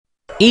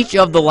Each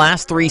of the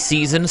last 3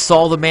 seasons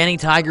saw the Manny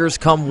Tigers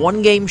come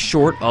 1 game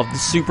short of the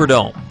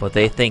Superdome, but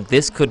they think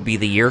this could be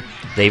the year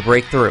they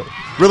break through.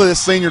 Really,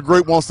 this senior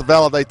group wants to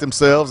validate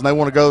themselves, and they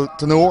want to go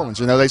to New Orleans.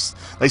 You know,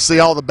 they see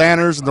all the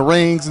banners and the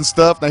rings and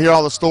stuff. They hear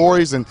all the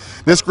stories, and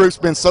this group's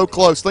been so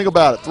close. Think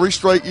about it, 3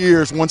 straight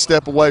years, 1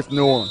 step away from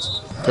New Orleans.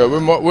 Cause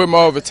we're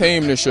more of a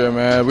team this year,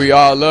 man. We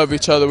all love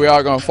each other. We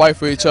all gonna fight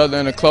for each other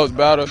in a close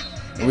battle,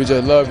 and we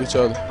just love each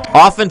other.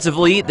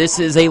 Offensively, this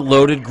is a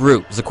loaded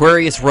group.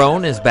 Zaquarius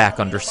Roan is back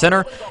under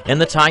center, and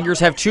the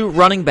Tigers have 2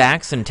 running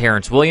backs in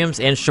Terrence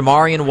Williams and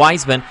Shamarian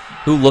Wiseman,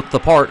 who look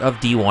the part of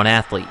D1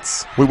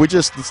 athletes. We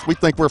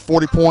think we're a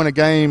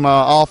 40-point-a-game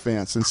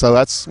offense, and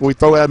so we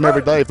throw at them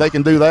every day. If they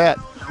can do that,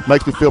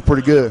 makes me feel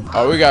pretty good.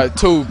 We got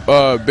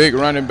 2 big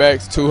running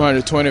backs,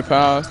 220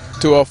 pounds,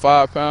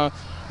 205 pounds.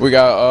 We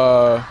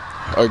got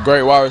a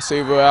great wide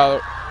receiver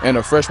out and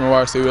a freshman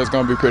wide receiver that's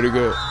going to be pretty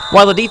good.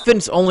 While the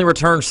defense only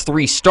returns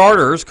 3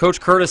 starters, Coach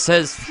Curtis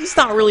says he's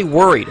not really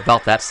worried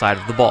about that side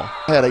of the ball.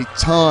 Had a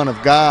ton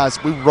of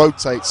guys. We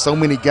rotate so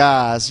many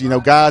guys. You know,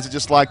 guys that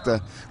just like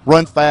to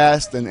run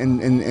fast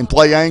and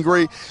play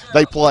angry,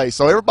 they play.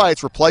 So everybody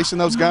that's replacing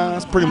those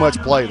guys pretty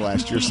much played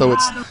last year. So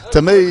it's,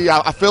 to me,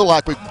 I feel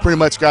like we pretty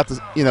much got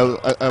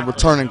a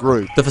returning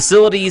group. The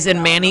facilities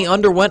in Manny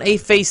underwent a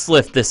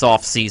facelift this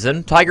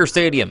offseason. Tiger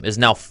Stadium is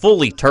now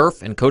fully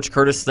turf, and Coach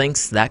Curtis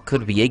thinks that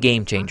could be a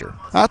game changer.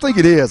 I think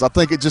it is. I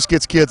think it just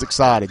gets kids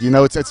excited. You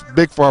know, it's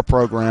big for our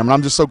program, and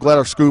I'm just so glad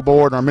our school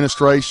board and our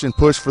administration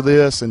pushed for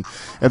this, and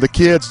the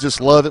kids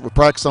just love it. We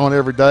practice on it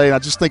every day, and I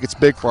just think it's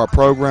big for our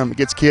program. It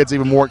gets kids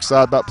even more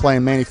excited about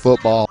playing Manny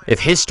football. If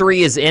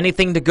history is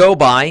anything to go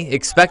by,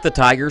 expect the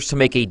Tigers to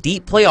make a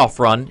deep playoff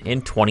run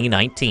in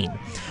 2019.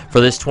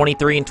 For this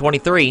 23 and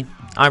 23,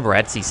 I'm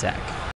Brad Cisak.